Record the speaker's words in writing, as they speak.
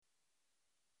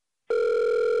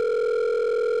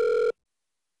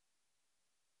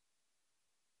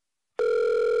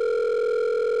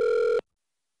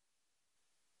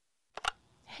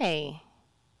Hey,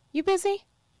 you busy?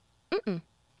 Mm-mm.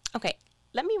 Okay,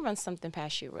 let me run something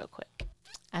past you real quick.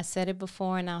 I said it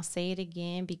before and I'll say it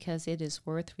again because it is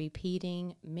worth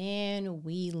repeating. Man,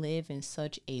 we live in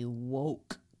such a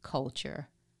woke culture.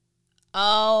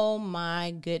 Oh my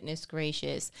goodness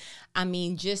gracious. I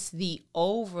mean, just the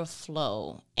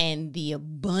overflow and the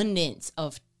abundance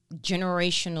of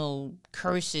generational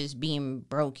curses being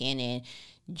broken and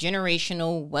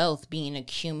generational wealth being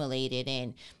accumulated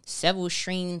and several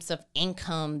streams of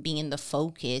income being the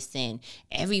focus, and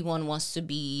everyone wants to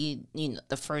be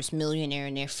the first millionaire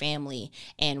in their family.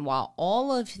 And while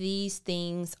all of these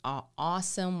things are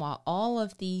awesome, while all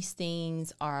of these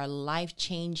things are life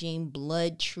changing,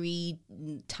 blood tree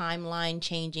timeline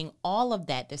changing, all of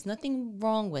that, there's nothing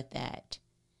wrong with that.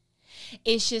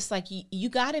 It's just like you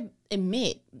got to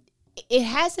admit it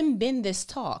hasn't been this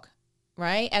talk,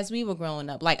 right? As we were growing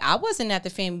up. Like, I wasn't at the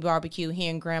family barbecue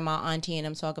hearing grandma, auntie, and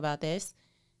them talk about this.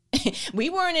 We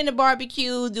weren't in the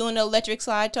barbecue doing the electric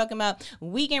slide talking about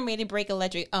we getting ready to break the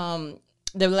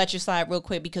electric slide real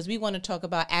quick because we want to talk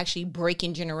about actually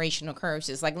breaking generational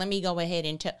curses. Like, let me go ahead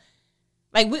and tell.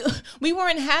 Like, we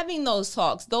weren't having those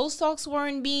talks. Those talks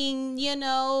weren't being,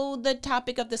 the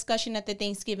topic of discussion at the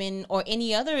Thanksgiving or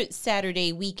any other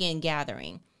Saturday weekend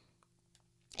gathering.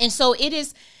 And so it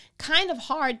is kind of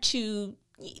hard to,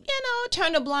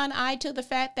 turn a blind eye to the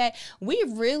fact that we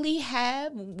really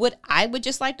have what I would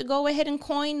just like to go ahead and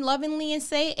coin lovingly and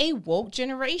say a woke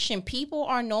generation. People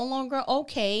are no longer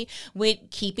okay with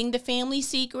keeping the family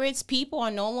secrets. People are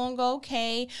no longer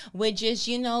okay with just,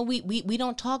 we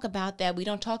don't talk about that. We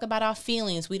don't talk about our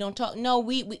feelings. We don't talk. No,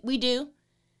 we do.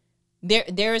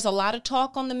 There is a lot of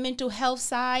talk on the mental health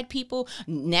side. People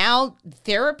now,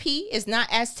 therapy is not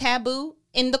as taboo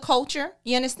in the culture.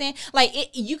 You understand? Like,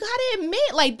 you got to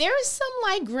admit, like, there is some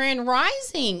like grand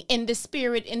rising in the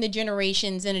spirit in the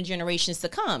generations and the generations to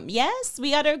come. Yes,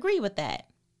 we got to agree with that.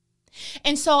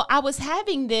 And so I was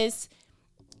having this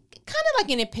kind of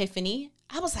like an epiphany.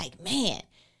 I was like, man,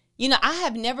 I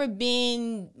have never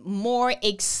been more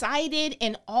excited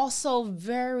and also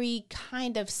very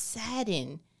kind of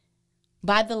saddened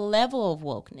by the level of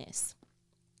wokeness.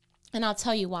 And I'll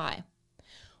tell you why.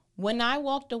 When I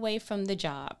walked away from the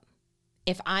job,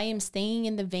 if I am staying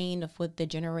in the vein of what the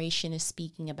generation is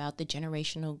speaking about, the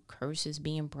generational curses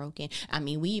being broken, I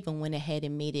mean, we even went ahead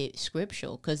and made it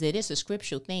scriptural because it is a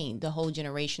scriptural thing, the whole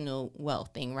generational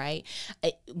wealth thing, right?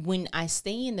 When I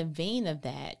stay in the vein of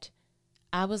that,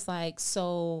 I was like,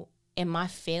 so am I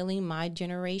failing my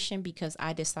generation because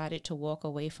I decided to walk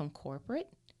away from corporate?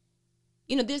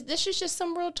 This is just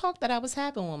some real talk that I was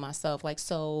having with myself. Like,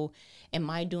 so am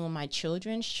I doing my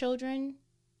children's children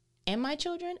and my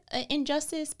children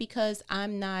injustice because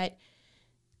I'm not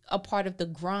a part of the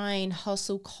grind,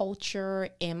 hustle culture?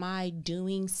 Am I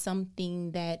doing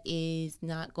something that is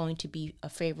not going to be a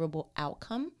favorable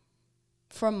outcome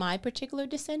for my particular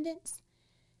descendants?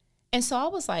 And so I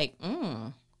was like,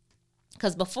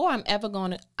 because before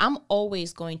I'm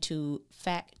always going to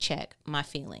fact check my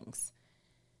feelings.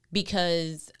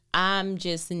 Because I'm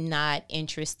just not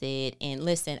interested in,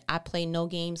 listen, I play no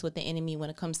games with the enemy when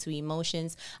it comes to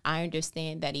emotions. I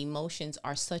understand that emotions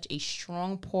are such a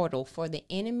strong portal for the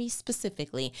enemy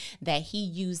specifically that he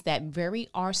used that very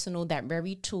arsenal, that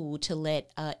very tool to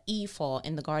let Eve fall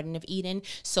in the Garden of Eden.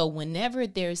 So whenever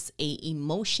there's a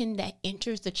emotion that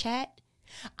enters the chat,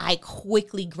 I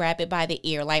quickly grab it by the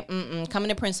ear, like, come in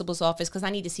the principal's office because I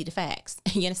need to see the facts.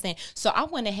 You understand? So I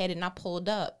went ahead and I pulled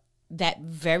up that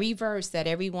very verse that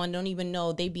everyone don't even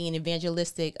know they being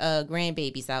evangelistic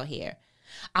grandbabies out here.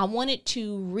 I wanted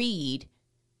to read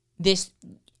this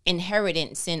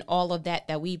inheritance and all of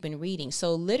that we've been reading.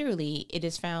 So literally it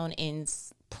is found in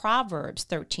Proverbs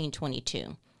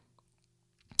 13:22.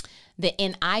 The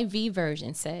NIV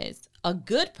version says, a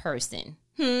good person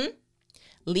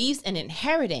leaves an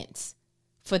inheritance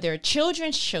for their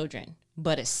children's children,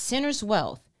 but a sinner's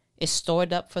wealth is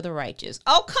stored up for the righteous.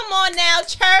 Oh, come on now,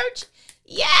 church.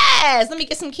 Yes. Let me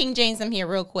get some King James in here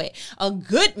real quick. A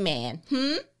good man,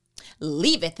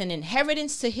 leaveth an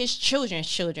inheritance to his children's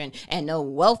children, and the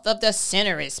wealth of the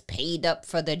sinner is paid up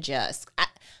for the just.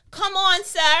 Come on,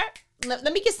 sir.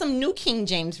 Let me get some New King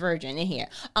James Version in here.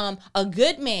 A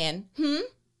good man,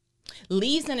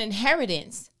 leaves an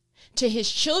inheritance to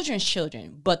his children's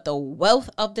children, but the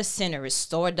wealth of the sinner is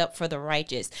stored up for the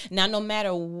righteous. Now, no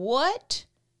matter what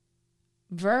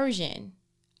version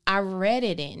I read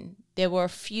it in, there were a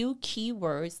few key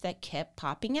words that kept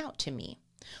popping out to me.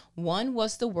 One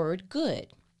was the word good.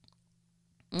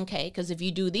 Okay, because if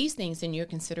you do these things, then you're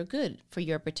considered good for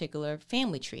your particular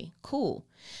family tree. Cool.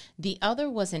 The other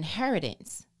was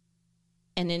inheritance,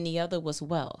 and then the other was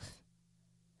wealth.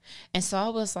 And so I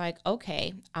was like,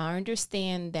 okay, I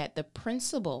understand that the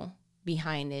principle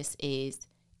behind this is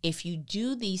if you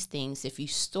do these things, if you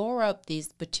store up this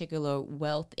particular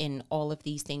wealth and all of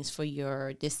these things for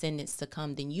your descendants to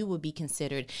come, then you will be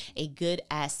considered a good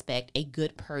aspect, a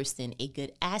good person, a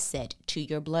good asset to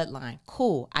your bloodline.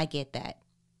 Cool, I get that.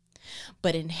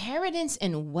 But inheritance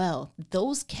and wealth,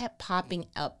 those kept popping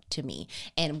up to me.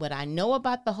 And what I know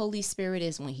about the Holy Spirit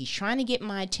is when he's trying to get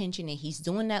my attention and he's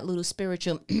doing that little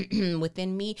spiritual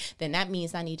within me, then that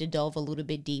means I need to delve a little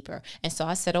bit deeper. And so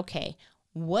I said, okay,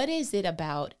 what is it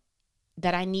about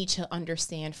that I need to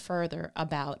understand further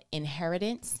about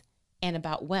inheritance and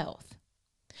about wealth?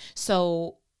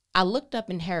 So I looked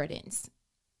up inheritance.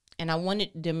 And I wanted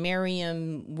the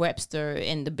Merriam-Webster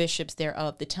and the bishops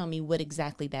thereof to tell me what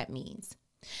exactly that means.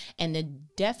 And the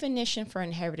definition for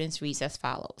inheritance reads as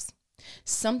follows.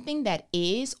 Something that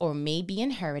is or may be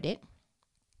inherited.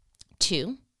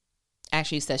 2,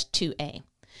 actually it says 2A,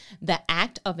 the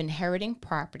act of inheriting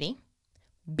property.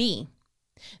 B,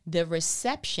 the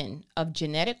reception of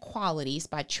genetic qualities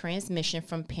by transmission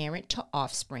from parent to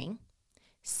offspring.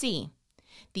 C,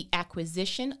 the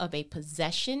acquisition of a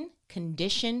possession,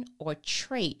 condition, or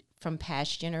trait from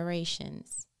past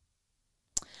generations.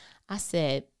 I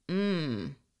said,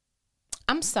 I'm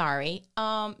sorry.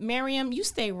 Miriam, you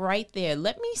stay right there.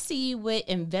 Let me see what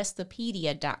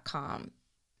Investopedia.com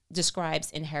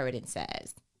describes inheritance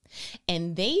as.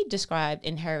 And they described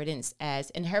inheritance as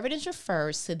inheritance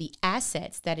refers to the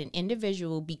assets that an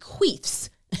individual bequeaths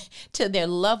to their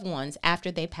loved ones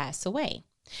after they pass away.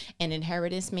 An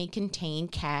inheritance may contain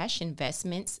cash,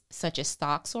 investments such as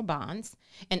stocks or bonds,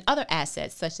 and other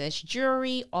assets such as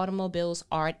jewelry, automobiles,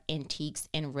 art, antiques,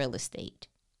 and real estate.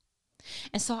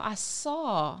 And so I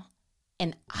saw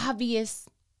an obvious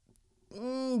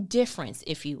difference,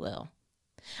 if you will.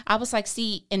 I was like,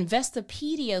 see,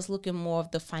 Investopedia is looking more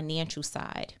of the financial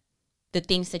side, the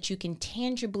things that you can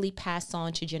tangibly pass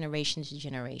on to generation to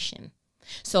generation.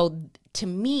 So to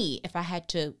me, if I had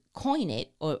to coin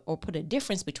it or put a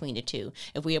difference between the two,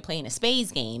 if we are playing a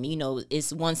spades game,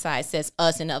 it's one side says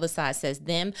us and the other side says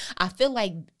them. I feel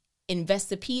like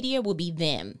Investopedia will be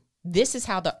them. This is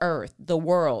how the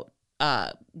world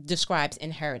describes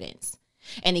inheritance.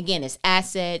 And again, it's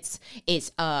assets,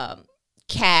 it's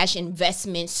cash,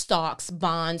 investments, stocks,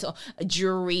 bonds,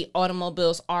 jewelry,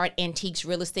 automobiles, art, antiques,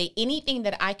 real estate, anything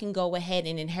that I can go ahead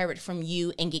and inherit from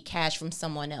you and get cash from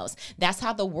someone else. That's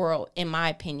how the world, in my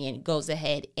opinion, goes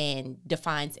ahead and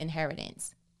defines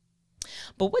inheritance.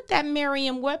 But what that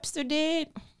Merriam-Webster did,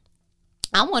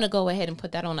 I want to go ahead and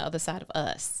put that on the other side of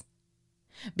us.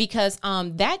 Because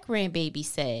that grandbaby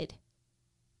said,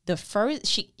 the first,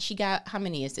 she got, how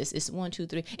many is this? It's 1, 2,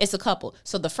 3. It's a couple.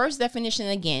 So the first definition,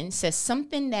 again, says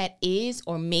something that is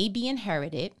or may be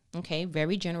inherited. Okay,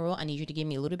 very general. I need you to give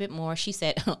me a little bit more. She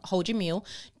said, hold your mule.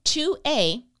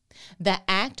 2A, the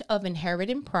act of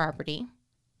inheriting property.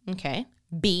 Okay.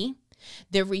 B,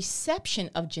 the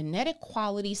reception of genetic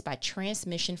qualities by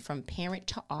transmission from parent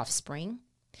to offspring.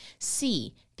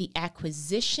 C, the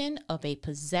acquisition of a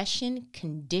possession,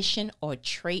 condition, or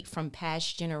trait from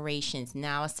past generations.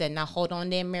 Now I said, now hold on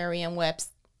there,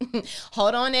 Merriam-Webster.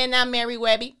 Hold on there now, Mary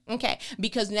Webby. Okay,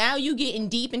 because now you getting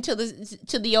deep into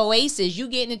the oasis. You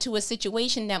getting into a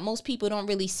situation that most people don't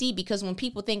really see, because when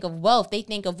people think of wealth, they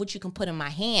think of what you can put in my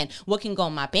hand, what can go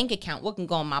in my bank account, what can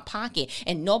go in my pocket.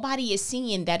 And nobody is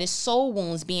seeing that it's soul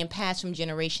wounds being passed from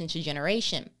generation to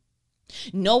generation.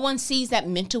 No one sees that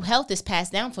mental health is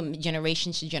passed down from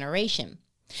generation to generation.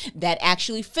 That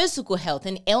actually physical health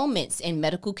and ailments and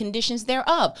medical conditions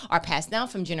thereof are passed down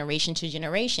from generation to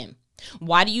generation.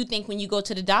 Why do you think when you go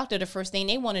to the doctor, the first thing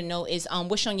they want to know is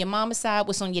what's on your mama's side,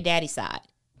 what's on your daddy's side?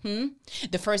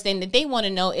 The first thing that they want to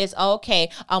know is,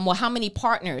 okay, well, how many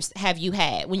partners have you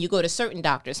had when you go to certain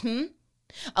doctors?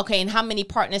 Okay, and how many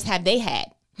partners have they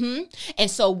had?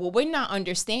 And so what we're not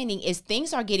understanding is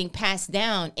things are getting passed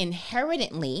down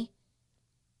inherently.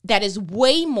 That is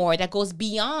way more, that goes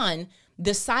beyond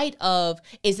the sight of,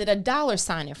 is it a dollar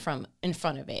sign in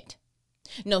front of it?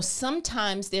 No,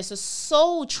 sometimes there's a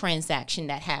soul transaction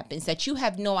that happens that you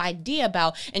have no idea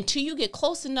about until you get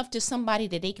close enough to somebody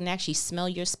that they can actually smell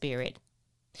your spirit.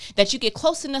 That you get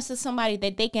close enough to somebody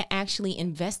that they can actually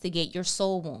investigate your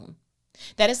soul wound.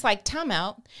 That it's like, time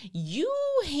out, you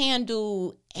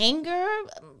handle anger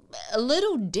a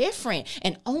little different,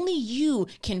 and only you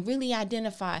can really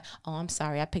identify, oh, I'm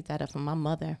sorry, I picked that up from my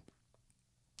mother.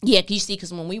 Yeah, you see,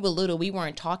 because when we were little, we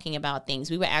weren't talking about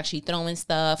things. We were actually throwing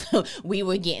stuff. We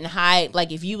were getting high.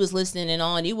 Like, if you was listening and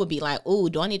on, it would be like, oh,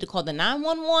 do I need to call the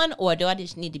 911 or do I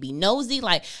just need to be nosy?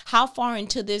 Like, how far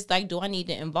into this, like, do I need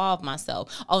to involve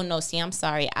myself? Oh, no, see, I'm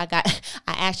sorry. I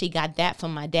actually got that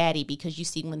from my daddy, because you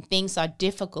see, when things are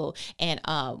difficult and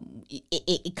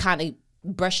it kind of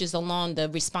brushes along the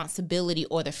responsibility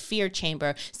or the fear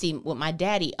chamber. See, with my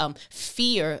daddy,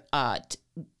 fear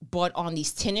bought on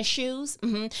these tennis shoes.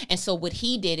 And so what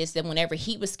he did is that whenever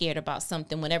he was scared about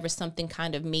something, whenever something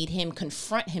kind of made him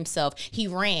confront himself, he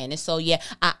ran. And so, yeah,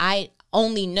 I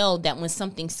only know that when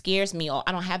something scares me, or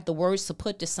I don't have the words to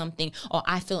put to something, or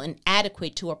I feel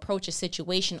inadequate to approach a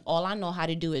situation, all I know how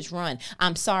to do is run.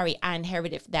 I'm sorry, I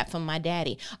inherited that from my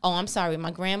daddy. Oh, I'm sorry,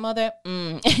 my grandmother.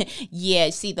 Yeah,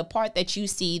 see, the part that you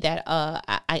see that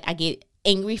I get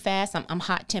angry fast, I'm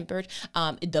hot tempered.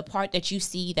 The part that you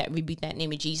see that rebuke that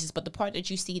name of Jesus, but the part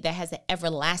that you see that has an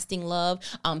everlasting love,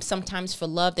 sometimes for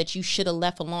love that you should have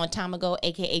left a long time ago,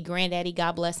 aka granddaddy,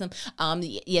 God bless him.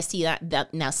 Yeah, see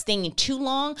that now staying too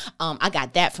long, I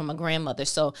got that from a grandmother.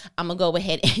 So I'm gonna go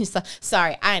ahead and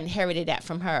sorry, I inherited that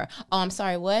from her. Oh, I'm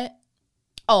sorry, what?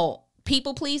 Oh,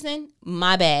 people pleasing,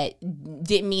 my bad,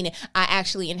 didn't mean it. I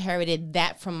actually inherited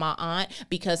that from my aunt,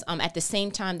 because at the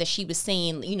same time that she was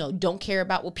saying, don't care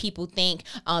about what people think,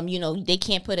 they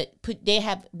can't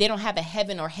they don't have a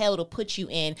heaven or hell to put you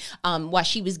in. While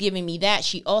she was giving me that,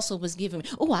 she also was giving me,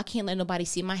 oh, I can't let nobody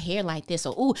see my hair like this,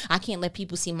 or oh, I can't let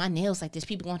people see my nails like this,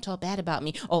 people gonna talk bad about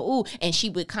me, or oh, and she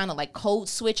would kind of like code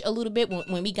switch a little bit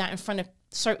when we got in front of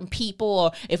certain people,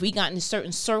 or if we got into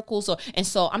certain circles, and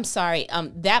so I'm sorry,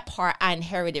 that part I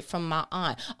inherited from my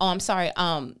aunt. Oh, I'm sorry,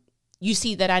 you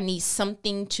see that I need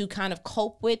something to kind of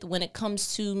cope with when it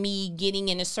comes to me getting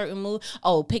in a certain mood.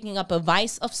 Oh, picking up a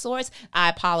vice of sorts. I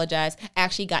apologize.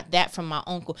 Actually got that from my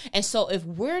uncle. And so if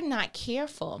we're not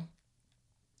careful,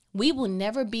 we will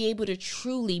never be able to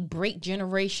truly break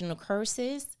generational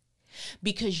curses,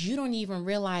 because you don't even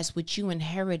realize what you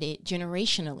inherited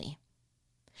generationally.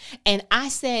 And I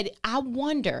said, I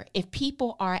wonder if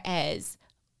people are as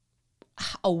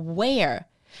aware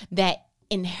that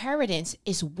inheritance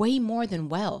is way more than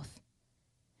wealth.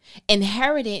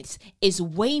 Inheritance is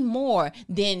way more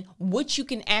than what you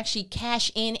can actually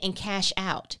cash in and cash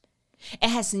out. It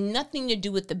has nothing to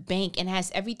do with the bank, and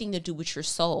has everything to do with your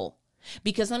soul.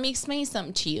 Because let me explain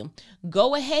something to you.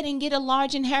 Go ahead and get a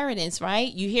large inheritance,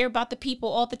 right? You hear about the people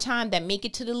all the time that make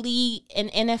it to the league in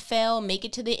NFL, make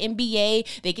it to the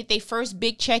NBA, they get their first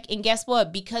big check, and guess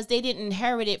what? Because they didn't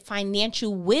inherit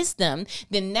financial wisdom,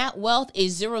 then that wealth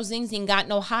is zero zings and got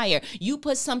no higher. You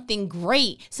put something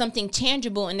great, something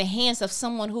tangible in the hands of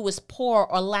someone who is poor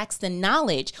or lacks the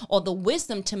knowledge or the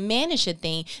wisdom to manage a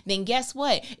thing, then guess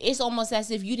what? It's almost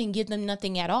as if you didn't give them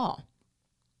nothing at all.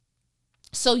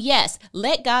 So yes,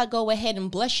 let God go ahead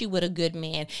and bless you with a good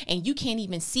man, and you can't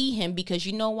even see him, because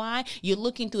you know why? You're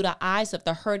looking through the eyes of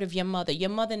the hurt of your mother. Your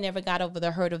mother never got over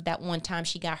the hurt of that one time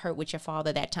she got hurt with your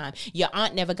father that time. Your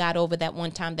aunt never got over that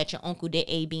one time that your uncle did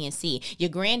A, B, and C. Your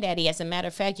granddaddy, as a matter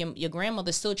of fact, your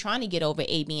grandmother's still trying to get over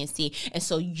A, B, and C. And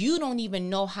so you don't even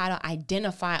know how to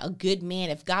identify a good man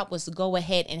if God was to go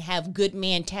ahead and have good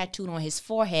man tattooed on his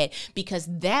forehead, because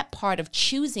that part of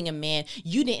choosing a man,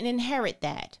 you didn't inherit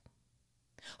that.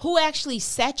 Who actually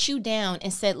sat you down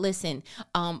and said, listen,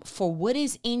 for what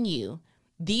is in you,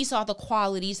 these are the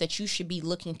qualities that you should be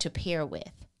looking to pair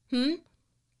with?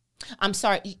 I'm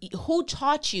sorry, who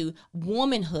taught you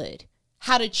womanhood,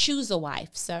 how to choose a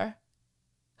wife, sir?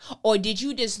 Or did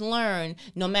you just learn,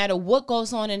 no matter what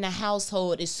goes on in the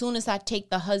household, as soon as I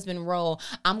take the husband role,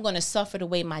 I'm going to suffer the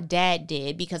way my dad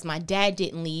did, because my dad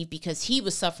didn't leave because he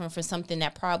was suffering for something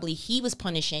that probably he was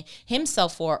punishing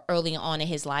himself for early on in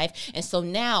his life. And so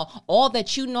now all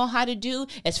that you know how to do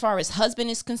as far as husband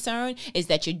is concerned is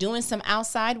that you're doing some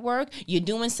outside work, you're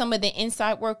doing some of the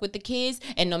inside work with the kids,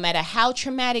 and no matter how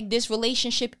traumatic this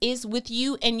relationship is with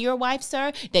you and your wife,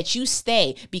 sir, that you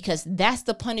stay, because that's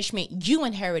the punishment you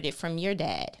inherited from your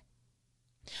dad.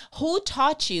 Who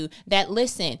taught you that,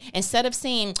 listen, instead of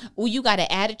saying, oh, you got an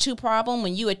attitude problem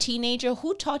when you a teenager,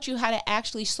 who taught you how to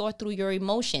actually sort through your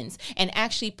emotions and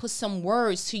actually put some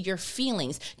words to your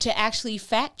feelings, to actually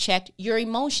fact check your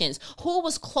emotions? Who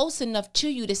was close enough to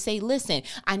you to say, listen,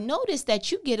 I noticed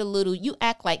that you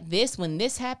act like this when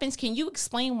this happens. Can you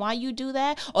explain why you do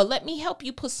that? Or let me help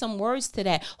you put some words to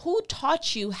that. Who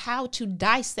taught you how to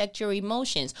dissect your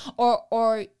emotions?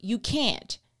 Or you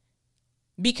can't?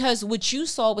 Because what you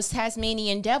saw was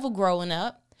Tasmanian devil growing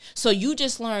up. So you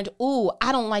just learned, ooh,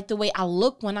 I don't like the way I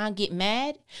look when I get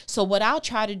mad. So what I'll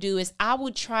try to do is I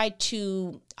would try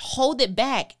to hold it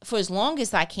back for as long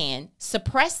as I can,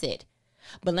 suppress it.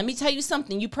 But let me tell you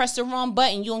something. You press the wrong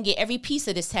button, you don't get every piece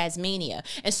of this Tasmania.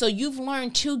 And so you've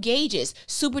learned 2 gauges.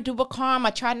 Super duper calm.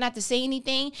 I tried not to say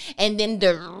anything. And then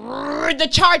the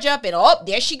charge up and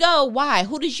there she go. Why?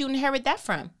 Who did you inherit that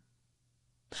from?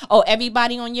 Oh,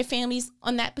 everybody on your family's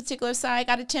on that particular side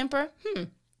got a temper?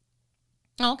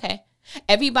 Okay.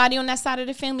 Everybody on that side of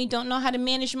the family don't know how to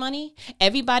manage money.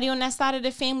 Everybody on that side of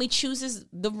the family chooses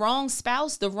the wrong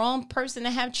spouse, the wrong person to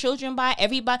have children by.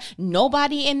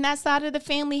 Nobody in that side of the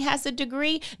family has a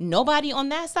degree. Nobody on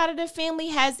that side of the family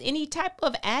has any type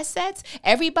of assets.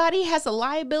 Everybody has a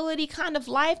liability kind of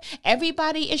life.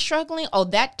 Everybody is struggling. Oh,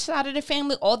 that side of the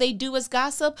family, all they do is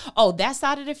gossip. Oh, that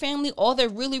side of the family, all they're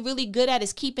really, really good at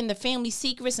is keeping the family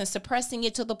secrets and suppressing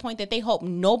it to the point that they hope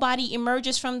nobody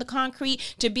emerges from the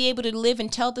concrete to be able to live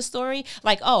and tell the story.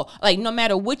 No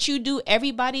matter what you do,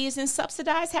 everybody is in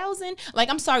subsidized housing.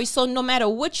 I'm sorry. So no matter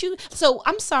what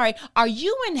I'm sorry. Are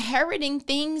you inheriting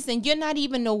things and you're not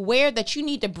even aware that you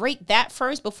need to break that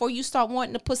first before you start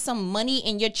wanting to put some money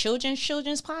in your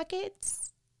children's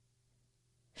pockets?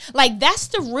 That's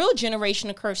the real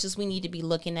generational curses we need to be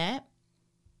looking at.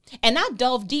 And I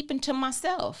dove deep into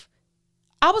myself.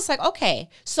 I was like, okay,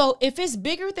 so if it's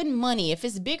bigger than money, if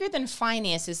it's bigger than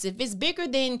finances, if it's bigger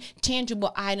than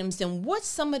tangible items, then what's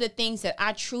some of the things that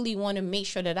I truly want to make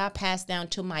sure that I pass down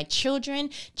to my children's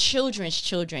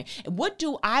children? What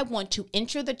do I want to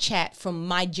enter the chat from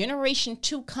my generation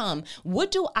to come? What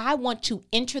do I want to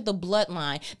enter the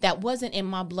bloodline that wasn't in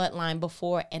my bloodline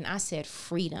before? And I said,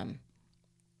 freedom.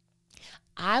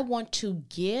 I want to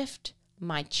gift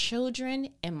my children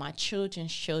and my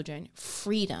children's children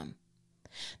freedom.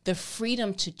 The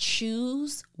freedom to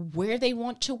choose where they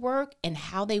want to work and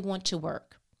how they want to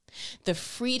work. The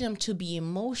freedom to be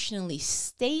emotionally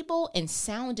stable and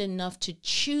sound enough to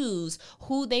choose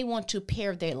who they want to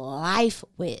pair their life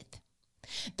with.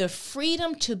 The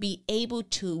freedom to be able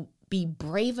to be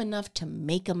brave enough to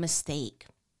make a mistake.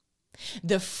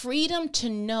 The freedom to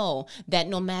know that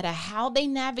no matter how they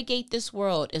navigate this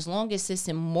world, as long as it's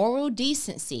in moral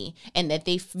decency and that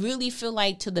they really feel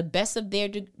like to the best of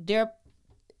their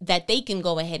that they can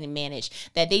go ahead and manage,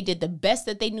 that they did the best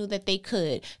that they knew that they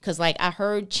could. Because I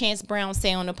heard Chance Brown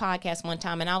say on the podcast one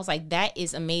time, and I was like, that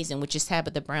is amazing, which is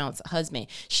Tabitha Brown's husband.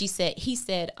 He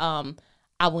said,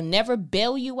 I will never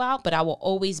bail you out, but I will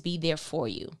always be there for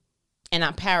you. And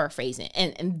I'm paraphrasing.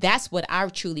 And that's what I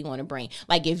truly want to bring.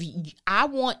 I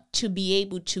want to be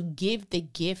able to give the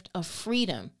gift of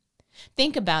freedom.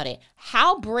 Think about it.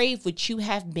 How brave would you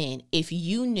have been if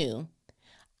you knew,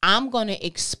 I'm going to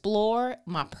explore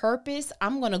my purpose.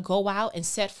 I'm going to go out and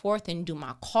set forth and do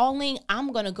my calling.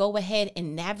 I'm going to go ahead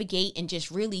and navigate and just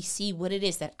really see what it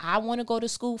is that I want to go to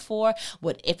school for.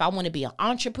 What if I want to be an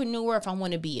entrepreneur, if I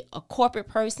want to be a corporate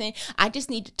person. I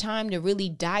just need the time to really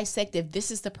dissect if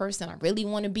this is the person I really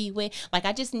want to be with.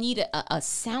 I just need a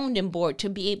sounding board to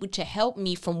be able to help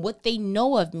me from what they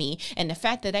know of me. And the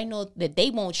fact that I know that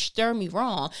they won't stir me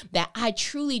wrong, that I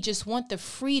truly just want the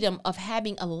freedom of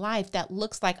having a life that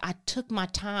looks like I took my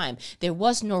time. There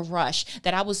was no rush,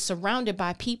 that I was surrounded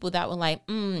by people that were like,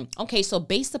 okay, so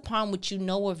based upon what you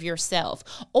know of yourself,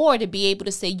 or to be able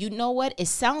to say, you know what, it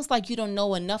sounds like you don't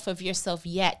know enough of yourself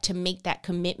yet to make that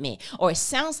commitment, or it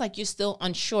sounds like you're still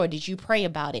unsure. Did you pray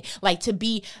about it?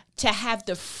 To have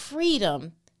the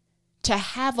freedom to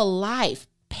have a life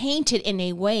painted in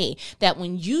a way that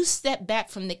when you step back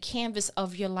from the canvas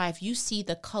of your life, you see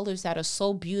the colors that are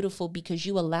so beautiful because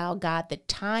you allow God the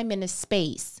time and the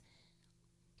space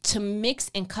to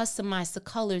mix and customize the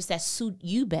colors that suit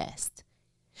you best.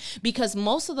 Because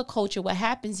most of the culture, what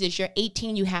happens is you're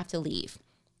 18, you have to leave.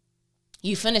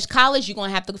 You finish college, you're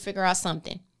going to have to figure out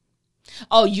something.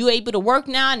 Oh, you able to work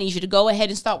now? I need you to go ahead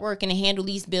and start working and handle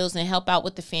these bills and help out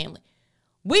with the family.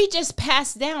 We just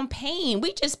pass down pain.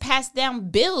 We just pass down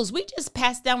bills. We just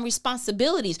pass down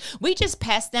responsibilities. We just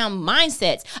pass down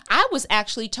mindsets. I was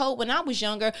actually told when I was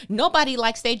younger, nobody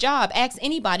likes their job. Ask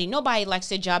anybody. Nobody likes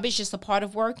their job. It's just a part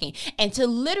of working. And to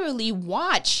literally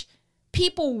watch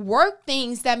people work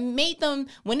things that made them,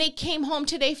 when they came home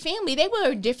to their family, they were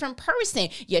a different person.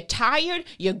 You're tired,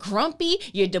 you're grumpy,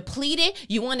 you're depleted.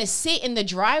 You want to sit in the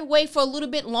driveway for a little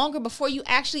bit longer before you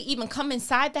actually even come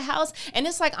inside the house. And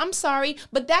it's like, I'm sorry,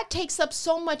 but that takes up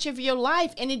so much of your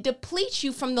life and it depletes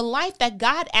you from the life that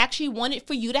God actually wanted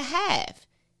for you to have.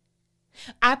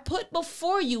 I put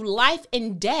before you life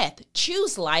and death.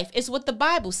 Choose life is what the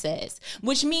Bible says,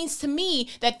 which means to me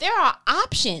that there are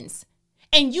options.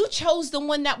 And you chose the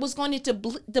one that was going to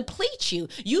deplete you.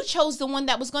 You chose the one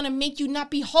that was going to make you not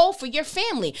be whole for your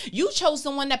family. You chose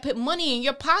the one that put money in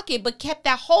your pocket but kept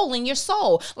that hole in your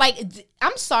soul. Like,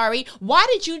 I'm sorry. Why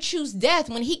did you choose death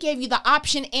when he gave you the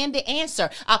option and the answer?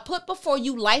 I put before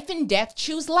you life and death.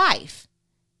 Choose life.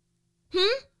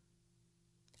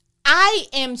 I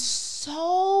am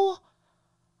so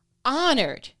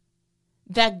honored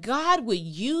that God would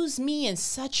use me in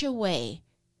such a way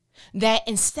that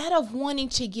instead of wanting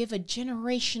to give a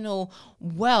generational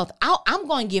wealth, I'm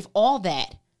going to give all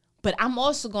that. But I'm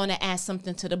also going to add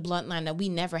something to the bloodline that we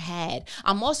never had.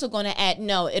 I'm also going to add,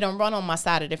 no, it don't run on my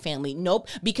side of the family. Nope.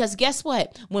 Because guess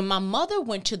what? When my mother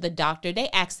went to the doctor, they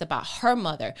asked about her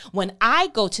mother. When I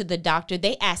go to the doctor,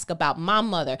 they ask about my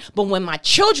mother. But when my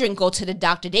children go to the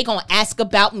doctor, they're going to ask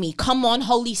about me. Come on,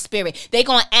 Holy Spirit. They're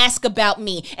going to ask about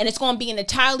me. And it's going to be an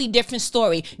entirely different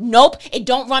story. Nope. It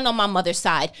don't run on my mother's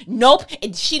side. Nope.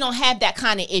 She don't have that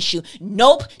kind of issue.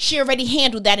 Nope. She already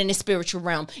handled that in the spiritual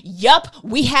realm. Yup.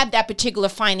 We have that particular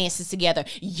finances together.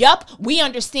 Yup, we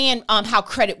understand how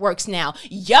credit works now.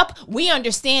 Yup, we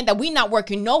understand that we're not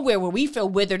working nowhere where we feel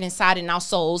withered inside in our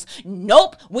souls.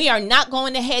 Nope, we are not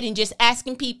going ahead and just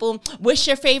asking people, what's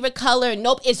your favorite color?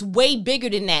 Nope, it's way bigger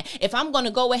than that. If I'm going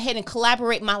to go ahead and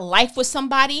collaborate my life with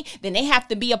somebody, then they have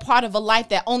to be a part of a life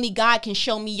that only God can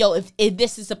show me, if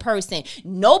this is a person.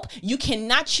 Nope, you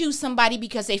cannot choose somebody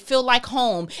because they feel like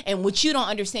home. And what you don't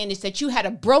understand is that you had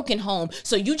a broken home.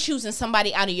 So you choosing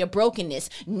somebody out of your brokenness.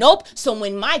 Nope. So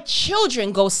when my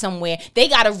children go somewhere, they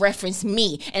got to reference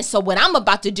me. And so what I'm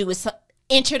about to do is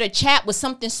enter the chat with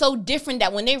something so different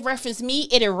that when they reference me,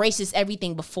 it erases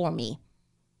everything before me.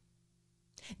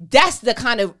 That's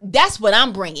what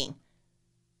I'm bringing.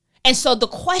 And so the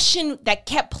question that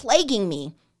kept plaguing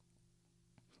me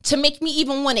to make me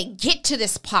even want to get to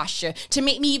this posture, to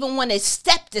make me even want to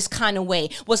step this kind of way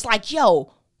was like,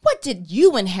 yo, what did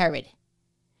you inherit?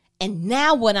 And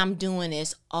now what I'm doing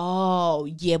is, oh,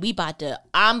 yeah,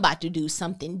 I'm about to do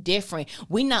something different.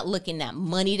 We're not looking at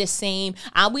money the same.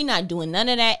 We're not doing none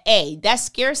of that. Hey, that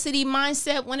scarcity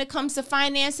mindset when it comes to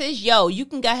finances, yo, you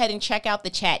can go ahead and check out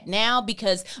the chat now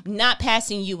because I'm not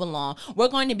passing you along. We're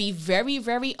going to be very,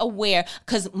 very aware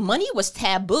because money was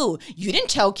taboo. You didn't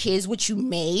tell kids what you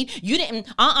made. You didn't,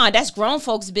 that's grown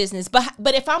folks' business. But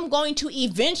if I'm going to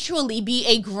eventually be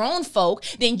a grown folk,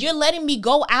 then you're letting me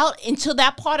go out into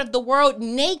that part of the world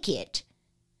naked.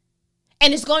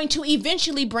 And it's going to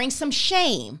eventually bring some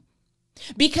shame.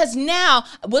 Because now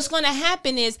what's going to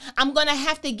happen is I'm going to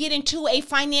have to get into a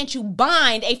financial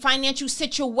bind, a financial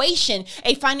situation,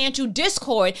 a financial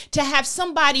discord to have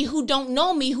somebody who don't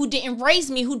know me, who didn't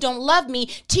raise me, who don't love me,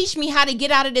 teach me how to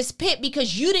get out of this pit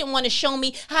because you didn't want to show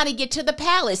me how to get to the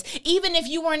palace. Even if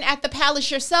you weren't at the palace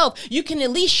yourself, you can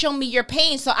at least show me your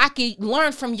pain so I can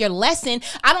learn from your lesson.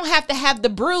 I don't have to have the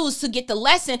bruise to get the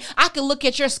lesson. I can look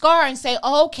at your scar and say,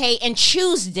 oh, okay, and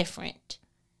choose different.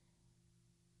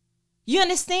 You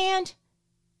understand?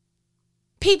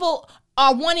 People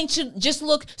are wanting to just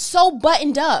look so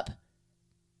buttoned up.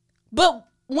 But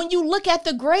when you look at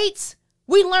the greats,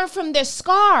 we learn from their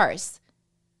scars.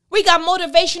 We got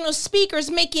motivational speakers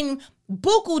making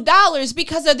buku dollars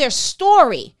because of their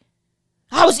story.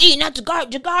 I was eating at the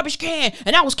garbage can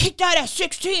and I was kicked out at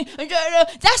 16.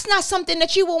 That's not something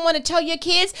that you will want to tell your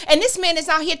kids. And this man is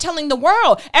out here telling the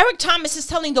world. Eric Thomas is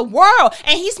telling the world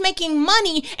and he's making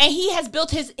money and he has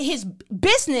built his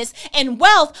business and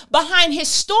wealth behind his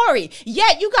story.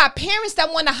 Yet you got parents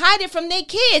that want to hide it from their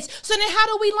kids. So then how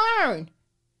do we learn?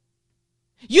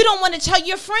 You don't want to tell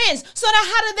your friends. So then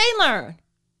how do they learn?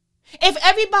 If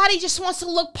everybody just wants to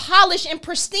look polished and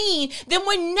pristine, then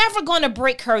we're never going to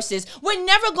break curses. We're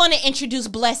never going to introduce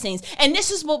blessings. And this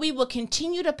is what we will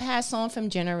continue to pass on from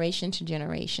generation to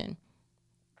generation.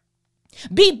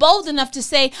 Be bold enough to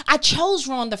say, I chose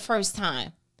wrong the first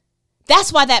time.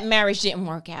 That's why that marriage didn't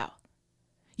work out.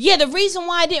 Yeah, the reason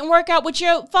why it didn't work out with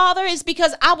your father is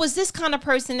because I was this kind of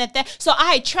person so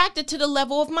I attracted to the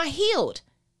level of my healed.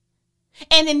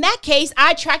 And in that case,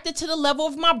 I attracted to the level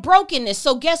of my brokenness.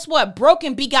 So guess what?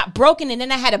 Broken begot broken, and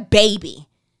then I had a baby.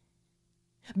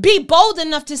 Be bold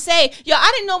enough to say, yo,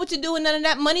 I didn't know what to do with none of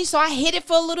that money, so I hid it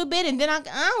for a little bit, and then I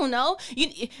don't know.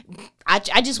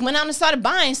 I just went out and started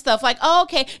buying stuff. Like, oh,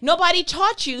 okay, nobody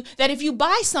taught you that if you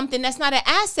buy something that's not an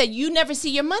asset, you never see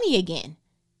your money again.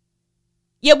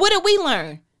 Yeah, what did we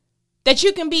learn? That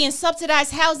you can be in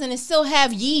subsidized housing and still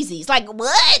have Yeezys. Like,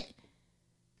 what?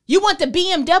 You want the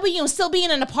BMW and still be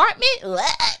in an apartment?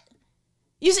 What?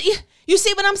 You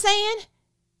see what I'm saying?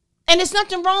 And there's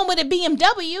nothing wrong with a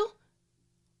BMW.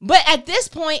 But at this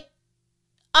point,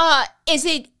 is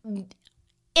it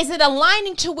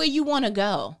aligning to where you want to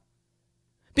go?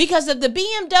 Because if the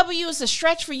BMW is a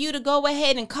stretch for you to go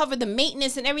ahead and cover the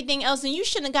maintenance and everything else, then you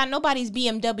shouldn't have got nobody's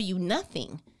BMW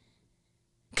nothing.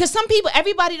 Because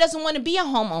everybody doesn't want to be a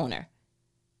homeowner.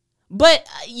 But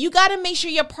you got to make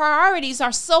sure your priorities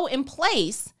are so in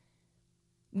place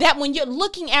that when you're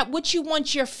looking at what you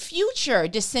want your future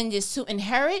descendants to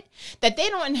inherit, that they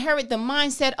don't inherit the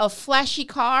mindset of flashy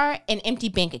car and empty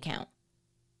bank account.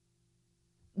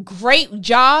 Great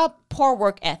job, poor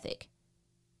work ethic.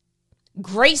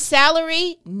 Great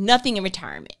salary, nothing in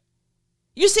retirement.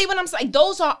 You see what I'm saying?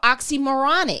 Those are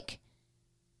oxymoronic.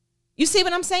 You see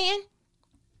what I'm saying?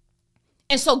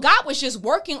 And so God was just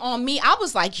working on me. I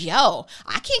was like, yo,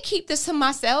 I can't keep this to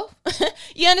myself.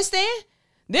 You understand?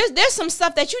 There's some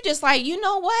stuff that you just like, you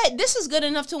know what? This is good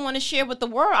enough to want to share with the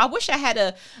world. I wish I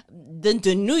had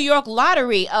the New York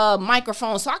lottery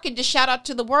microphone so I could just shout out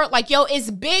to the world like, yo, it's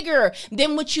bigger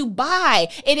than what you buy.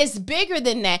 It is bigger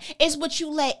than that. It's what you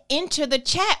let enter the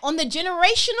chat on the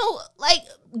generational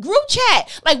group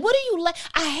chat. Like, what do you let?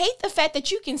 I hate the fact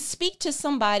that you can speak to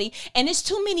somebody and it's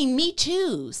too many me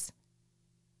too's.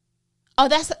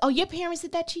 Oh, your parents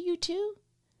did that to you too?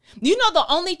 You know, the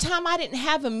only time I didn't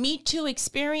have a Me Too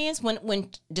experience when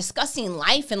discussing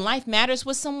life and life matters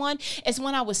with someone is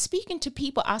when I was speaking to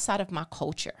people outside of my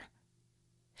culture.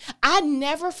 I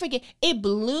never forget. It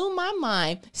blew my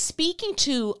mind speaking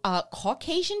to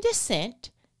Caucasian descent.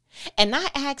 And I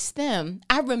asked them,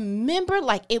 I remember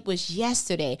like it was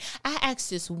yesterday. I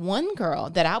asked this one girl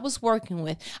that I was working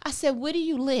with, I said, where do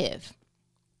you live?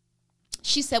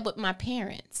 She said, with my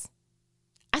parents.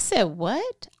 I said,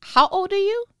 what? How old are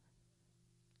you?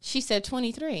 She said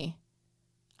 23.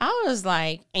 I was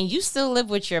like, and you still live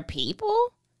with your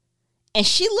people? And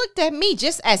she looked at me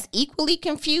just as equally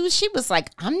confused. She was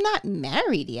like, I'm not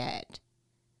married yet.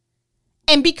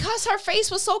 And because her face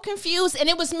was so confused and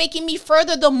it was making me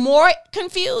further the more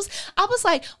confused, I was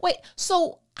like, wait,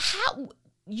 so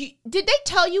did they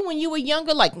tell you when you were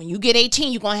younger, like when you get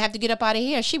 18, you're going to have to get up out of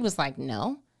here? She was like,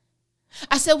 no.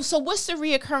 I said, so what's the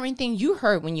reoccurring thing you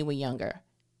heard when you were younger?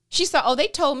 She said, oh, they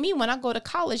told me when I go to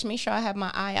college, make sure I have my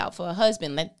eye out for a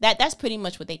husband. That's pretty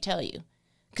much what they tell you.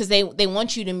 Because they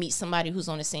want you to meet somebody who's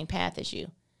on the same path as you.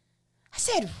 I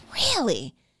said,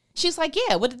 really? She's like,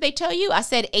 yeah, what did they tell you? I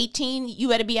said, 18, you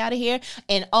better be out of here.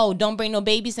 And, oh, don't bring no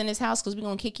babies in this house because we're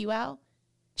going to kick you out.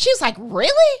 She was like,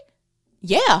 really?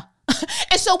 Yeah.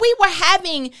 And so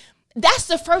that's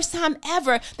the first time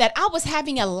ever that I was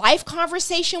having a life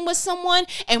conversation with someone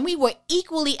and we were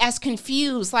equally as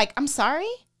confused. Like, I'm sorry?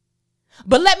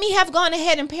 But let me have gone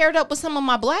ahead and paired up with some of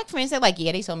my black friends. They're like,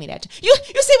 yeah, they told me that too. You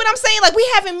see what I'm saying? Like, we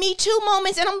having Me Too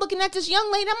moments and I'm looking at this young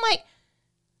lady. I'm like,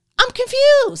 I'm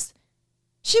confused.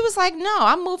 She was like, no,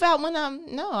 I move out when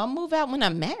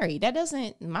I'm married.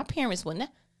 My parents wouldn't.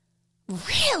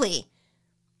 Really?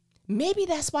 Maybe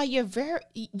that's why your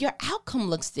outcome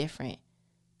looks different.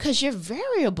 Because your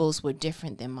variables were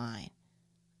different than mine.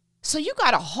 So you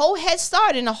got a whole head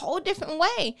start in a whole different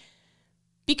way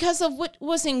because of what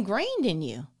was ingrained in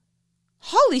you.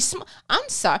 I'm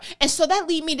sorry. And so that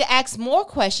lead me to ask more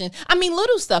questions. I mean,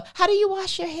 little stuff. How do you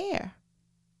wash your hair?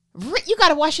 You got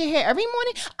to wash your hair every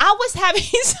morning. I was having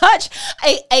such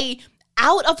a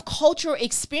out of culture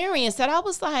experience that I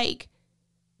was like,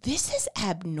 this is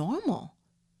abnormal.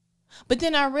 But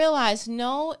then I realized,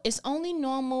 no, it's only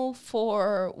normal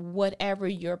for whatever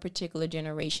your particular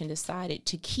generation decided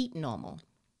to keep normal.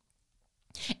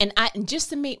 And I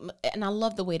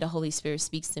love the way the Holy Spirit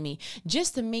speaks to me,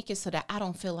 just to make it so that I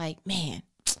don't feel like, man,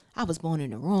 I was born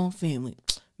in the wrong family.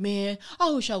 Man, I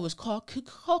wish I was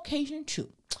Caucasian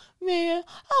too. Man,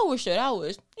 I wish that I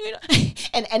was,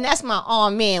 and that's my,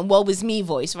 oh man, woe is me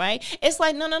voice, right? It's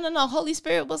like, no. Holy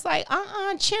Spirit was like,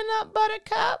 chin up,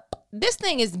 buttercup. This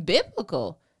thing is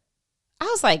biblical. I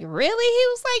was like, really? He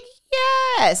was like,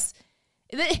 yes.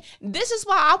 This is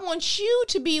why I want you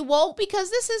to be woke,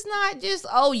 because this is not just,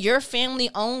 oh, your family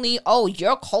only, oh,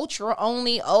 your culture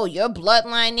only, oh, your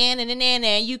bloodline,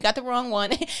 and you got the wrong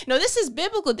one. No, this is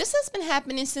biblical. This has been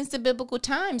happening since the biblical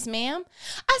times, ma'am.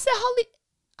 I said,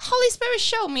 Holy Spirit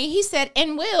showed me. He said,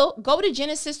 and will go to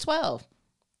Genesis 12.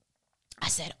 I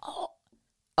said, oh,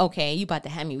 okay, you about to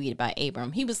have me read about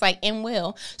Abram. He was like, and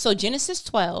will. So Genesis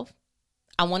 12,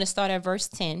 I want to start at verse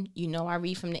 10. You know, I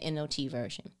read from the NOT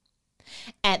version.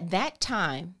 At that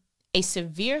time, a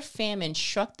severe famine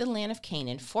struck the land of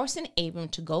Canaan, forcing Abram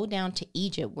to go down to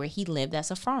Egypt, where he lived as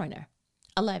a foreigner.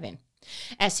 11.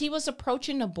 As he was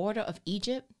approaching the border of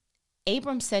Egypt,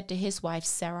 Abram said to his wife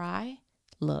Sarai,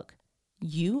 look,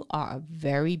 you are a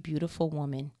very beautiful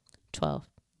woman. 12.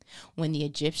 When the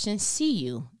Egyptians see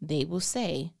you, they will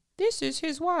say, this is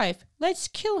his wife. Let's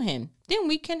kill him. Then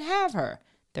we can have her.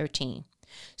 13.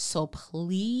 So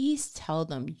please tell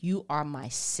them you are my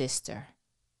sister.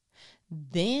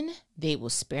 Then they will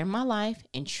spare my life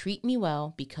and treat me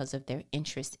well because of their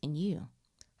interest in you.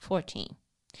 14.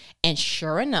 And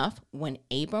sure enough, when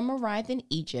Abram arrived in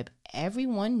Egypt,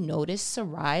 everyone noticed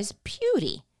Sarai's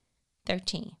beauty.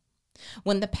 13.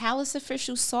 When the palace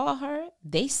officials saw her,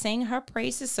 they sang her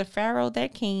praises to Pharaoh, their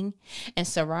king, and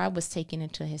Sarai was taken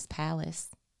into his palace.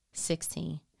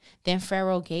 16. Then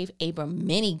Pharaoh gave Abram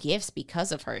many gifts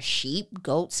because of her: sheep,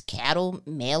 goats, cattle,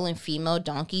 male and female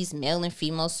donkeys, male and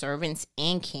female servants,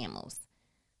 and camels.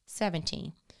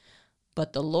 17.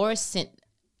 But the Lord sent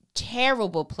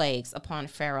terrible plagues upon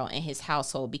Pharaoh and his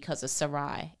household because of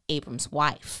Sarai, Abram's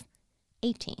wife.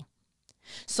 18.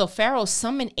 So Pharaoh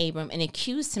summoned Abram and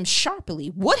accused him sharply.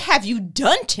 "What have you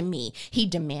done to me?" he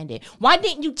demanded. "Why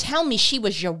didn't you tell me she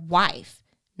was your wife?"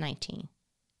 19.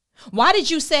 "Why did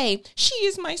you say, 'She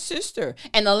is my sister,'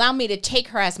 and allow me to take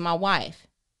her as my wife?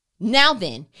 Now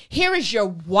then, here is your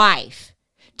wife.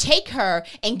 Take her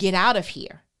and get out of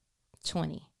here."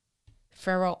 20.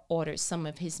 Pharaoh ordered some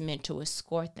of his men to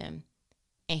escort them,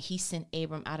 and he sent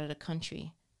Abram out of the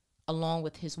country, along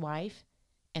with his wife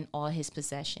and all his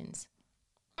possessions.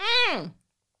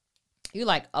 You're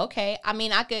like, okay. I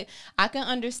mean, I can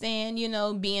understand,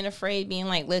 being afraid, being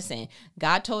like, listen,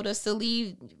 God told us to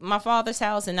leave my father's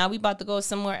house, and now we about to go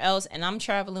somewhere else, and I'm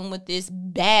traveling with this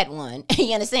bad one.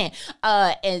 You understand?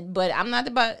 But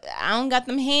I don't got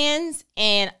them hands,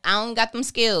 and I don't got them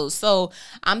skills, so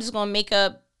I'm just gonna make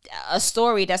up a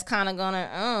story that's kind of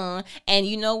gonna and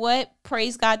you know what,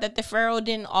 praise God that the Pharaoh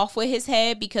didn't off with his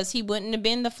head, because he wouldn't have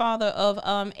been the father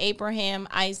of Abraham,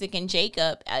 Isaac, and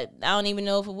Jacob. I don't even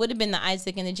know if it would have been the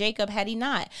Isaac and the Jacob had he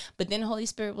not. But then the Holy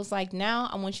Spirit was like, now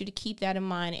I want you to keep that in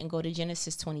mind and go to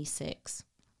Genesis 26,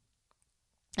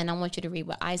 and I want you to read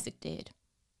what Isaac did.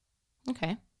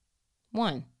 Okay.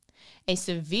 1. A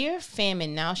severe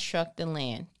famine now struck the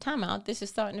land. Time out. This is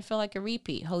starting to feel like a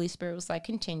repeat. Holy Spirit was like,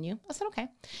 continue. I said, okay.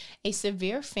 A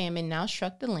severe famine now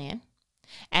struck the land,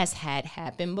 as had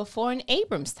happened before in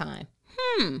Abram's time.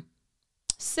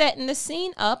 Setting the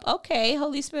scene up. Okay,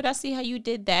 Holy Spirit, I see how you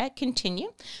did that.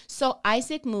 Continue. So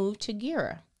Isaac moved to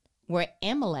Gerar, where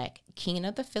Amalek, king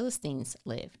of the Philistines,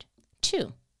 lived.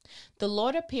 2. The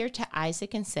Lord appeared to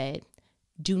Isaac and said,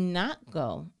 "Do not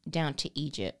go down to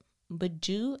Egypt, but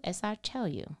do as I tell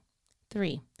you."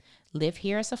 3. Live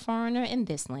here as a foreigner in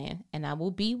this land, and I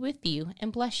will be with you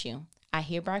and bless you. I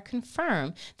hereby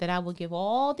confirm that I will give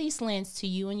all these lands to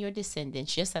you and your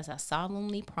descendants, just as I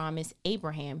solemnly promised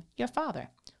Abraham, your father.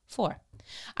 4.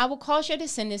 I will cause your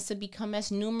descendants to become as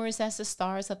numerous as the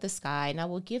stars of the sky, and I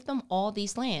will give them all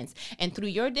these lands, and through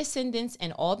your descendants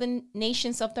and all the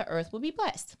nations of the earth will be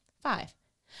blessed. 5.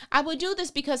 I will do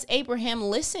this because Abraham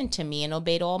listened to me and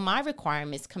obeyed all my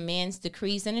requirements, commands,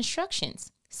 decrees, and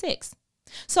instructions. 6.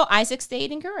 So Isaac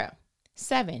stayed in Gerar.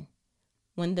 7.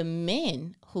 When the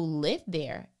men who lived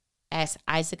there asked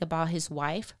Isaac about his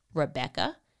wife,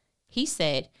 Rebekah, he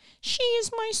said, "She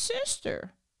is my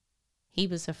sister." He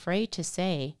was afraid to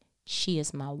say, "She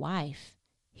is my wife,"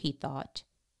 he thought.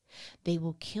 "They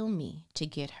will kill me to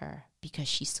get her because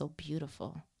she's so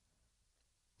beautiful."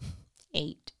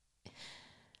 8.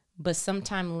 But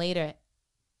sometime later,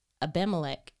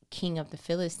 Abimelech, king of the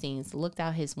Philistines, looked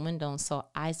out his window and saw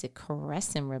Isaac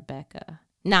caressing Rebekah.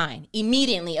 9.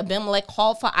 Immediately, Abimelech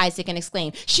called for Isaac and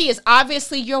exclaimed, "She is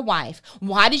obviously your wife.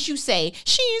 Why did you say,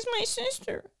 'She is my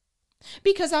sister'?"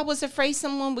 "Because I was afraid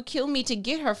someone would kill me to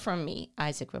get her from me,"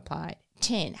 Isaac replied.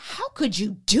 10. How could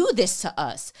you do this to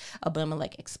us?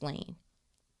 Abimelech explained.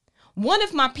 "One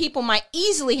of my people might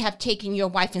easily have taken your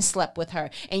wife and slept with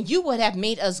her, and you would have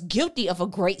made us guilty of a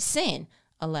great sin."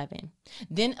 11.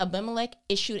 Then Abimelech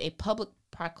issued a public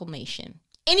proclamation.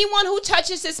 "Anyone who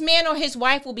touches this man or his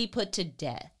wife will be put to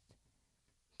death."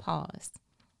 Pause.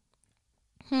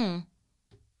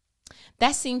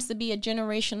 That seems to be a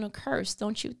generational curse,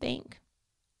 don't you think?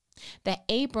 That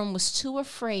Abram was too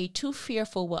afraid, too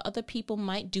fearful what other people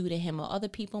might do to him, or other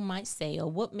people might say,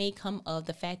 or what may come of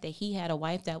the fact that he had a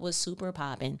wife that was super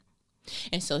popping.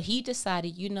 And so he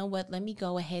decided, you know what, let me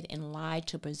go ahead and lie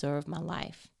to preserve my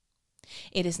life.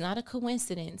 It is not a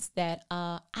coincidence that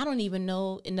I don't even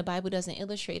know, and the Bible doesn't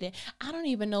illustrate it, I don't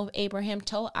even know if Abraham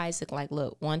told Isaac, like,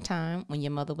 look, one time when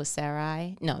your mother was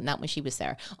Sarai, no, not when she was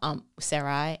Sarah,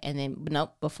 Sarai, and then,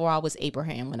 no, before I was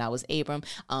Abraham, when I was Abram,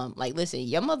 like, listen,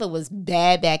 your mother was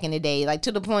bad back in the day, like,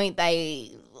 to the point that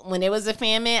when there was a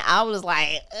famine, I was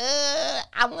like,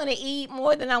 I want to eat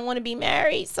more than I want to be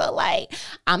married. So, like,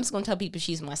 I'm just going to tell people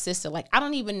she's my sister. Like, I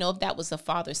don't even know if that was a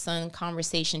father-son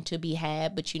conversation to be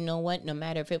had. But you know what? No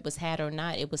matter if it was had or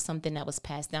not, it was something that was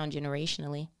passed down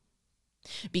generationally.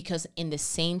 Because in the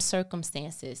same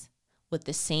circumstances, with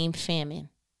the same famine,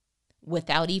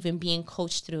 without even being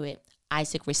coached through it,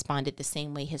 Isaac responded the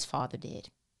same way his father did.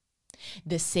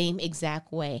 The same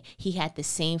exact way. He had the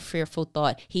same fearful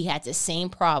thought. He had the same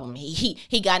problem.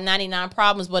 He got 99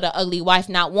 problems, but an ugly wife,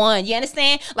 not one. You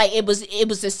understand? Like it was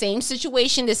the same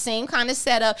situation, the same kind of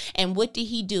setup. And what did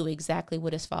he do? Exactly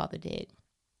what his father did.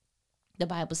 The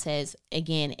Bible says,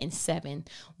 again in 7,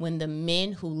 when the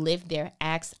men who lived there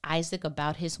asked Isaac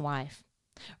about his wife,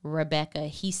 Rebekah,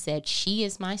 he said, she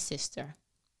is my sister.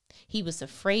 He was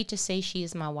afraid to say she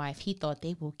is my wife. He thought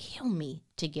they will kill me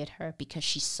to get her because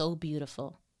she's so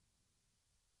beautiful.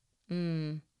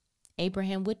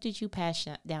 Abraham, what did you pass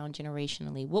down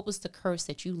generationally? What was the curse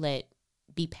that you let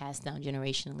be passed down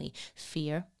generationally?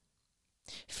 Fear.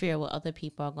 Fear of what other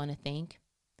people are going to think.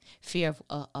 Fear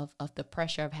of the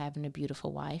pressure of having a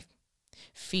beautiful wife.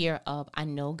 Fear of, I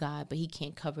know God, but he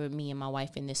can't cover me and my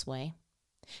wife in this way.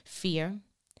 Fear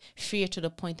to the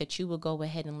point that you will go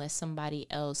ahead and let somebody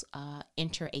else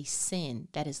enter a sin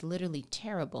that is literally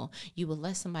terrible. You will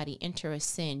let somebody enter a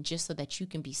sin just so that you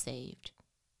can be saved.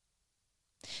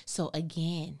 So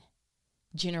again,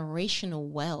 generational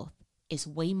wealth is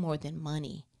way more than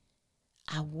money.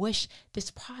 I wish this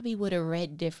probably would have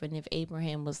read different if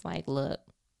Abraham was like, look,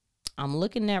 I'm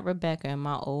looking at Rebecca in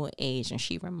my old age, and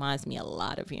she reminds me a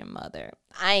lot of your mother.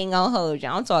 I ain't gonna hold you.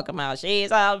 I'm talking about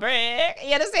she's a brick.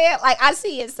 You understand? Like, I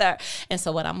see it, sir. And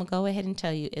so what I'm gonna go ahead and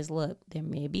tell you is, look, there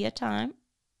may be a time,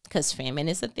 because famine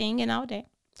is a thing in our day.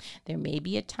 There may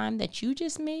be a time that you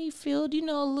just may feel,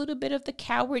 a little bit of the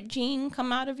coward gene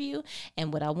come out of you.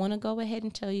 And what I want to go ahead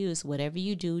and tell you is whatever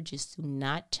you do, just do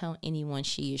not tell anyone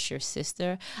she is your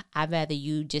sister. I'd rather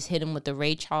you just hit them with the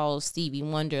Ray Charles, Stevie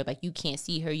Wonder, like you can't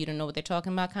see her, you don't know what they're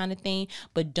talking about kind of thing.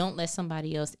 But don't let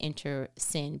somebody else enter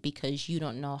sin because you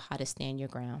don't know how to stand your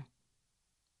ground.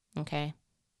 Okay?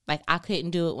 Like, I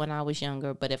couldn't do it when I was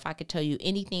younger, but if I could tell you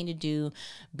anything to do,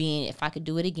 if I could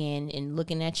do it again and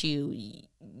looking at you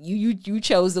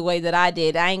chose the way that I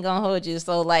did. I ain't gonna hold you.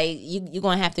 So, like, you're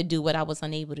gonna have to do what I was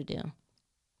unable to do.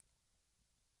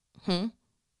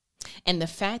 And the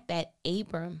fact that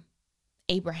Abraham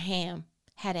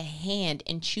had a hand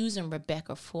in choosing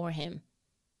Rebekah for him,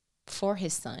 for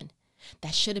his son,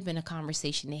 that should have been a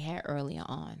conversation they had earlier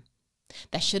on.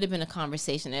 That should have been a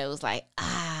conversation that was like,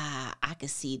 I could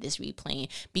see this replaying,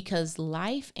 because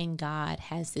life and God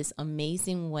has this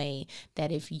amazing way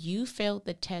that if you failed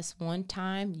the test one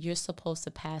time, you're supposed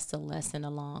to pass the lesson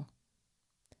along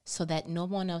so that no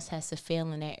one else has to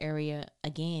fail in that area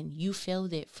again. You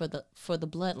failed it for the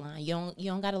bloodline. You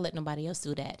don't got to let nobody else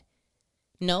do that.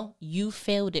 No, you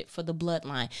failed it for the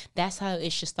bloodline. That's how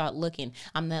it should start looking.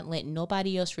 I'm not letting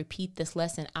nobody else repeat this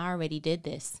lesson. I already did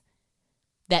this.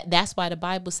 That's why the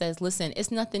Bible says, listen, it's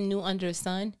nothing new under the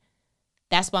sun.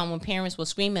 That's why when parents were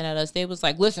screaming at us, they was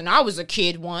like, listen, I was a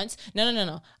kid once.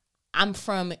 No. I'm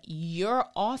from your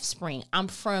offspring. I'm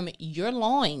from your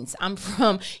loins. I'm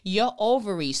from your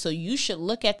ovaries. So you should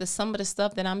look at some of the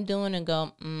stuff that I'm doing and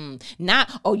go,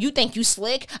 not, oh, you think you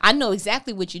slick? I know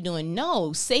exactly what you're doing.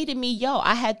 No, say to me, yo,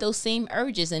 I had those same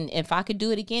urges. And if I could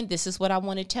do it again, this is what I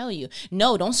want to tell you.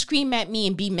 No, don't scream at me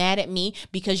and be mad at me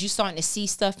because you're starting to see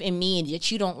stuff in me and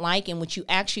that you don't like. And what you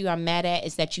actually are mad at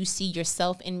is that you see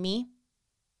yourself in me.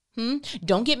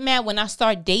 Don't get mad when I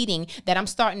start dating that I'm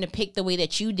starting to pick the way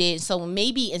that you did. So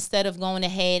maybe instead of going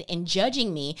ahead and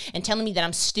judging me and telling me that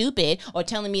I'm stupid or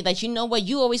telling me that, you know what,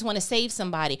 you always want to save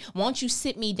somebody. Won't you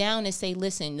sit me down and say,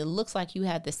 listen, it looks like you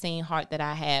had the same heart that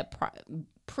I had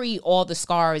pre all the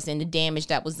scars and the damage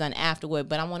that was done afterward.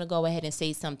 But I want to go ahead and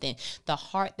say something. The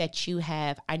heart that you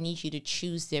have, I need you to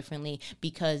choose differently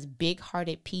because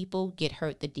big-hearted people get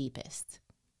hurt the deepest.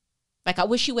 Like, I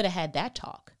wish you would have had that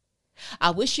talk.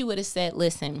 I wish you would have said,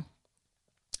 listen,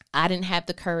 I didn't have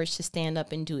the courage to stand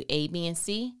up and do A, B, and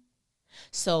C.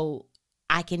 So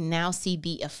I can now see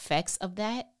the effects of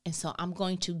that. And so I'm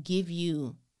going to give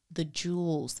you the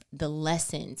jewels, the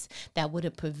lessons that would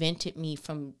have prevented me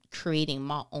from creating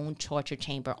my own torture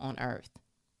chamber on earth.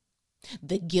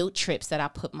 The guilt trips that I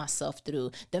put myself through,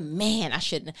 I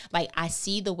shouldn't, like, I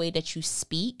see the way that you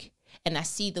speak. And I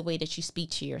see the way that you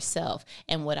speak to yourself.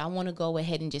 And what I want to go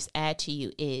ahead and just add to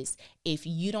you is if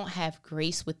you don't have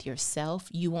grace with yourself,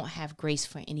 you won't have grace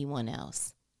for anyone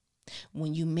else.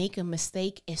 When you make a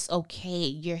mistake, it's okay.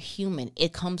 You're human.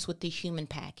 It comes with the human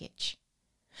package.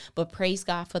 But praise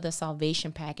God for the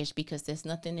salvation package because there's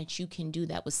nothing that you can do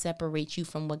that will separate you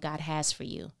from what God has for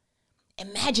you.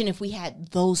 Imagine if we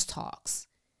had those talks.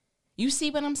 You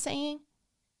see what I'm saying?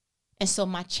 And so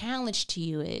my challenge to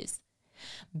you is,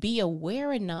 be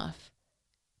aware enough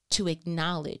to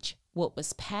acknowledge what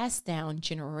was passed down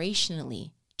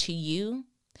generationally to you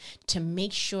to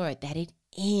make sure that it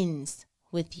ends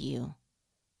with you.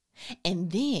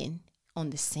 And then,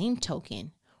 on the same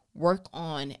token, work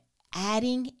on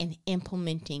adding and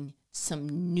implementing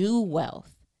some new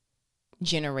wealth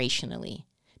generationally,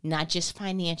 not just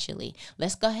financially.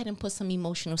 Let's go ahead and put some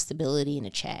emotional stability in the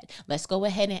chat. Let's go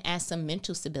ahead and add some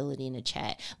mental stability in the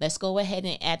chat. Let's go ahead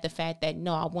and add the fact that,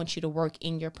 no, I want you to work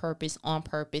in your purpose, on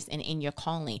purpose, and in your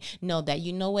calling. Know that,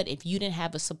 you know what, if you didn't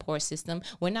have a support system,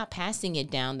 we're not passing it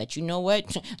down that, you know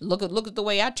what, look at the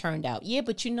way I turned out. Yeah,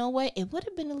 but you know what, it would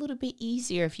have been a little bit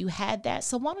easier if you had that.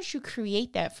 So why don't you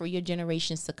create that for your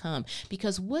generations to come?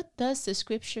 Because what does the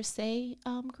scripture say,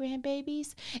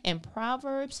 grandbabies? In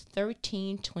Proverbs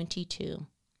 13:22,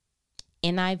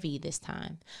 NIV this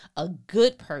time, a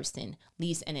good person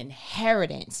leaves an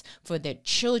inheritance for their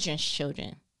children's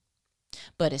children,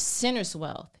 but a sinner's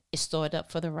wealth is stored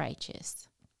up for the righteous.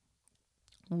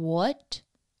 What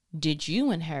did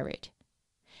you inherit?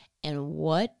 And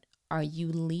what are you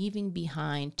leaving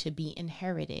behind to be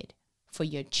inherited for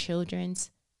your children's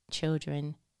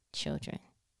children?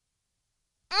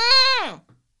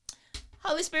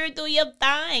 Holy Spirit, do your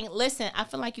thing. Listen, I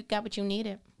feel like you got what you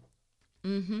needed.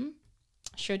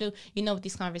 Sure do. You know what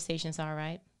these conversations are,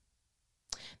 right?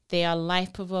 They are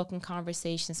life-provoking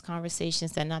conversations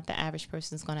that not the average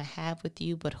person is going to have with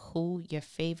you, but who? Your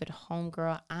favorite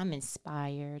homegirl. I'm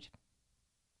inspired.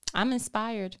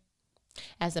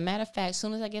 As a matter of fact, as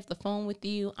soon as I get off the phone with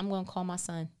you, I'm going to call my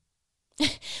son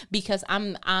because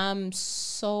I'm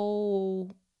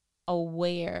so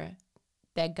aware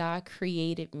that God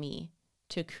created me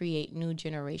to create new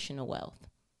generational wealth.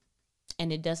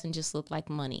 And it doesn't just look like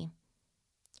money.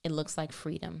 It looks like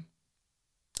freedom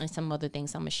and some other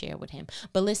things I'm going to share with him.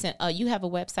 But listen, you have a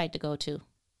website to go to.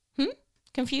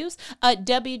 Confused?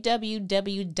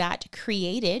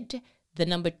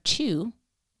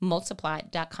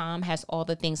 www.created2multiply.com has all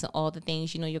the things.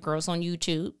 You know, your girls on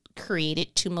YouTube,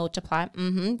 Created to Multiply.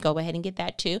 Go ahead and get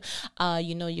that too.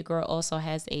 You know, your girl also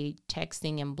has a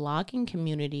texting and blogging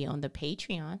community on the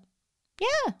Patreon.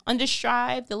 Yeah, under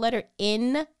Strive, the letter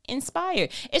N,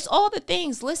 Inspired. It's all the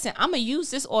things. Listen, I'm going to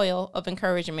use this oil of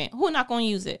encouragement. Who not going to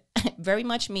use it? Very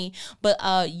much me.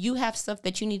 But you have stuff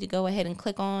that you need to go ahead and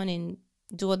click on and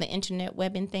do all the internet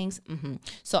webbing things.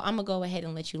 So I'm going to go ahead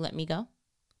and let me go.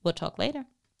 We'll talk later.